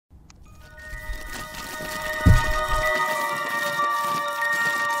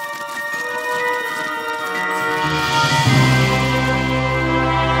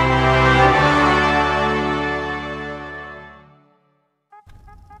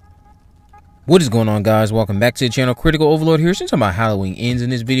What is going on, guys? Welcome back to the channel. Critical Overlord here. Since about Halloween Ends in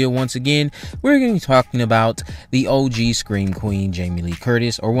this video once again, we're going to be talking about the OG Scream Queen, Jamie Lee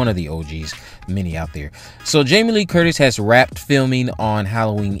Curtis, or one of the OGs, many out there. So Jamie Lee Curtis has wrapped filming on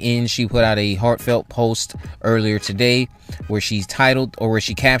Halloween Ends. She put out a heartfelt post earlier today where she's titled, or where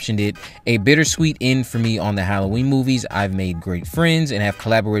she captioned it, "A bittersweet end for me on the Halloween movies. I've made great friends and have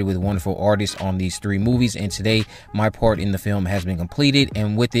collaborated with wonderful artists on these 3 movies, and today my part in the film has been completed,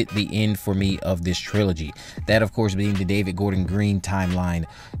 and with it the end for me of this trilogy." That, of course, being the David Gordon Green timeline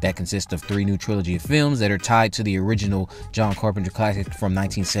that consists of 3 new trilogy of films that are tied to the original John Carpenter classic from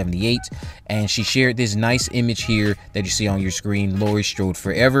 1978. And she shared this nice image here that you see on your screen, Laurie Strode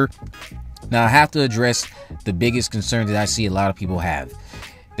Forever. Now, I have to address the biggest concern that I see a lot of people have.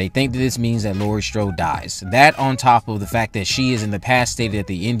 They think that this means that Laurie Strode dies. That, on top of the fact that she has in the past stated that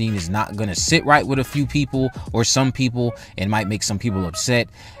the ending is not going to sit right with a few people or some people and might make some people upset.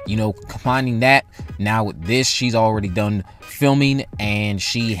 You know, combining that now with this, she's already done filming and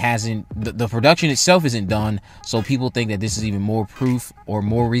she hasn't, the production itself isn't done. So people think that this is even more proof or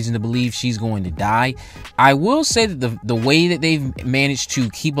more reason to believe she's going to die. I will say that the way that they've managed to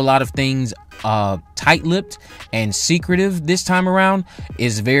keep a lot of things tight-lipped and secretive this time around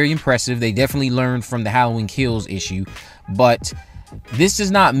is very impressive. They definitely learned from the Halloween Kills issue, but this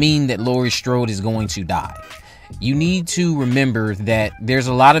does not mean that Laurie Strode is going to die. You need to remember that there's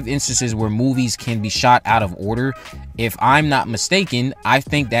a lot of instances where movies can be shot out of order. If I'm not mistaken, I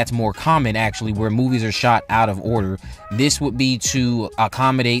think that's more common actually, where movies are shot out of order. This would be to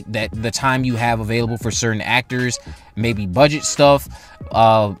accommodate that the time you have available for certain actors, maybe budget stuff,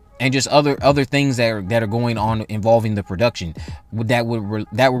 and just other things that are going on involving the production that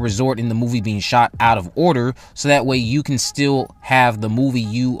would resort in the movie being shot out of order, so that way you can still have the movie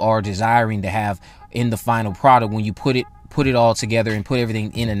you are desiring to have in the final product when you put it all together and put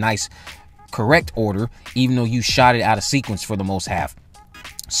everything in a nice correct order, even though you shot it out of sequence for the most half.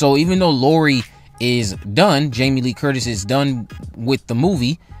 So even though Laurie is done, Jamie Lee Curtis is done with the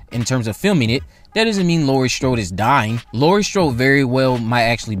movie in terms of filming it, that doesn't mean Laurie Strode is dying. Laurie Strode very well might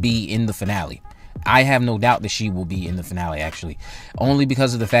actually be in the finale. I have no doubt that she will be in the finale, actually. Only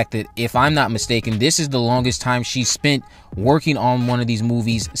because of the fact that, if I'm not mistaken, this is the longest time she spent working on one of these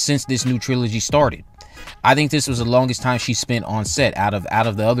movies since this new trilogy started. I think this was the longest time she spent on set out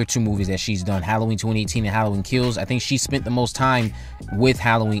of the other 2 movies that she's done, Halloween 2018 and Halloween Kills. I think she spent the most time with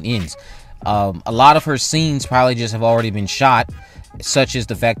Halloween Ends. A lot of her scenes probably just have already been shot, such as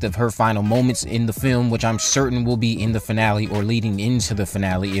the fact of her final moments in the film, which I'm certain will be in the finale or leading into the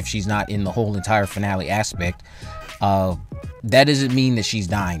finale if she's not in the whole entire finale aspect. That doesn't mean that she's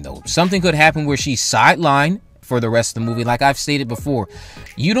dying, though. Something could happen where she's sidelined for the rest of the movie. Like I've stated before,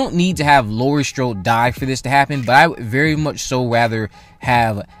 you don't need to have Laurie Strode die for this to happen, but I would very much so rather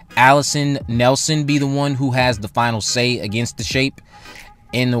have Allison Nelson be the one who has the final say against the shape,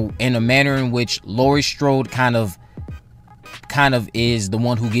 in a manner in which Laurie Strode kind of is the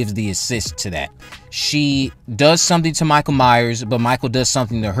one who gives the assist to that. She does something to Michael Myers, but Michael does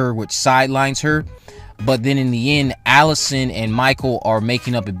something to her which sidelines her. But then in the end, Allison and Michael are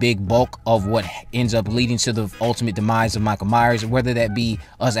making up a big bulk of what ends up leading to the ultimate demise of Michael Myers, whether that be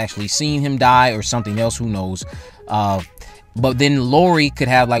us actually seeing him die or something else, who knows. But then Laurie could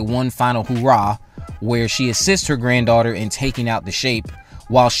have like one final hurrah where she assists her granddaughter in taking out the shape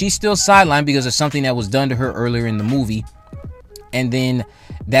while she's still sidelined because of something that was done to her earlier in the movie. And then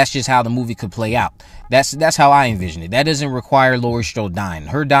that's just how the movie could play out. That's how I envision it. That doesn't require Laurie Strode dying.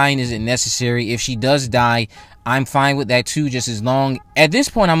 Her dying isn't necessary. If she does die, I'm fine with that too, just as long... At this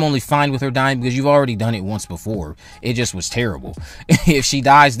point, I'm only fine with her dying because you've already done it once before. It just was terrible. If she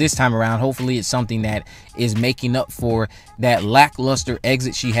dies this time around, hopefully it's something that is making up for that lackluster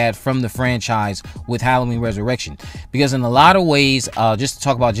exit she had from the franchise with Halloween Resurrection. Because in a lot of ways, just to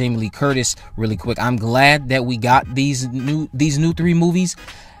talk about Jamie Lee Curtis really quick, I'm glad that we got these new 3 movies.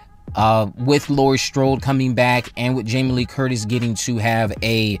 With Laurie Strode coming back and with Jamie Lee Curtis getting to have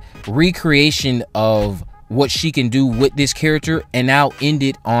a recreation of what she can do with this character and now end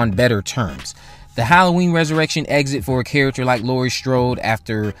it on better terms. The Halloween Resurrection exit for a character like Laurie Strode,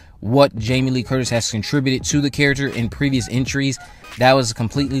 after what Jamie Lee Curtis has contributed to the character in previous entries, that was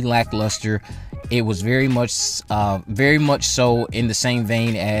completely lackluster. It was very much so in the same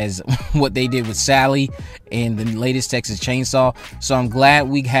vein as what they did with Sally in the latest Texas Chainsaw. So I'm glad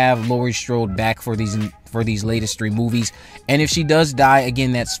we have Laurie Strode back for these latest 3 movies. And if she does die,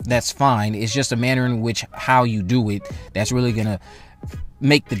 again, that's fine. It's just a manner in which how you do it that's really gonna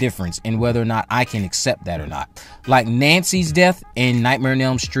make the difference in whether or not I can accept that or not. Like Nancy's death in Nightmare on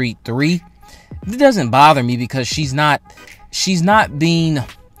Elm Street 3, it doesn't bother me because she's not being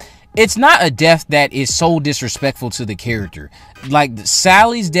it's not a death that is so disrespectful to the character. Like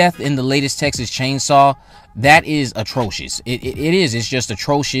Sally's death in the latest Texas Chainsaw, that is atrocious. It is. It's just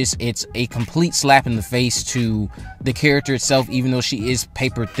atrocious. It's a complete slap in the face to the character itself, even though she is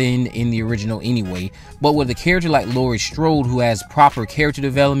paper thin in the original anyway. But with a character like Laurie Strode, who has proper character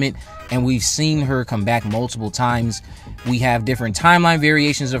development, and we've seen her come back multiple times, we have different timeline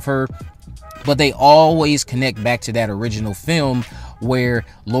variations of her, but they always connect back to that original film, where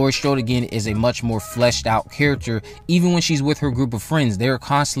Laurie Strode again is a much more fleshed out character. Even when she's with her group of friends, they're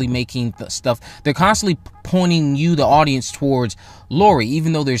constantly making stuff, they're constantly pointing you, the audience, towards Laurie.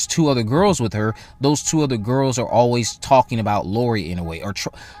 Even though there's two other girls with her, those two other girls are always talking about Laurie in a way, or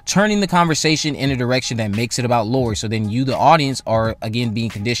turning the conversation in a direction that makes it about Laurie. So then you, the audience, are again being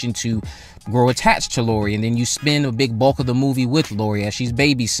conditioned to grow attached to Laurie, and then you spend a big bulk of the movie with Laurie as she's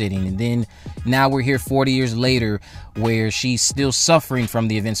babysitting. And then now we're here 40 years later, where she's still suffering from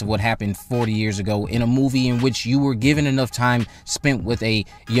the events of what happened 40 years ago, in a movie in which you were given enough time spent with a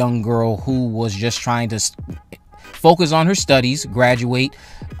young girl who was just trying to focus on her studies, graduate,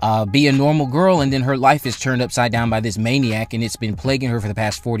 be a normal girl, and then her life is turned upside down by this maniac, and it's been plaguing her for the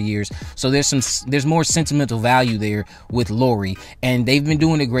past 40 years. So there's more sentimental value there with Laurie, and they've been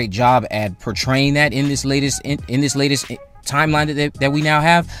doing a great job at portraying that in this latest timeline that we now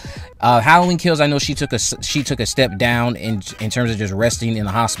have. Halloween Kills, I know she took a step down in terms of just resting in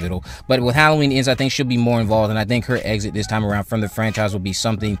the hospital, but with Halloween Ends, I think she'll be more involved, and I think her exit this time around from the franchise will be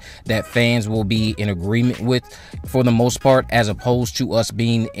something that fans will be in agreement with for the most part, as opposed to us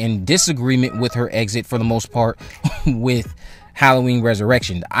being in disagreement with her exit for the most part with Halloween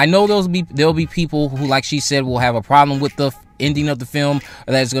Resurrection. I know there'll be people who, like she said, will have a problem with the ending of the film,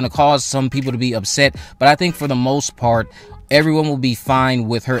 or that's going to cause some people to be upset, but I think for the most part everyone will be fine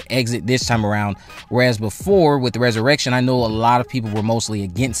with her exit this time around, whereas before with the Resurrection, I know a lot of people were mostly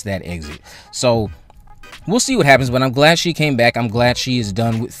against that exit. So we'll see what happens, but I'm glad she came back. I'm glad she is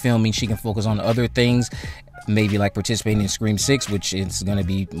done with filming. She can focus on other things, maybe like participating in Scream 6, which is going to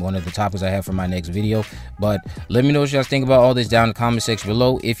be one of the topics I have for my next video. But let me know what you guys think about all this down in the comment section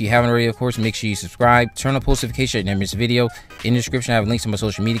below. If you haven't already, of course, make sure you subscribe, turn on post notifications, and never miss a video. In the description, I have links to my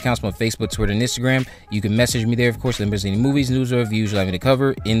social media accounts on Facebook, Twitter, and Instagram. You can message me there, of course, if there's any movies, news, or reviews you'd like me to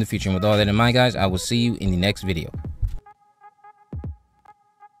cover in the future. And with all that in mind, guys, I will see you in the next video.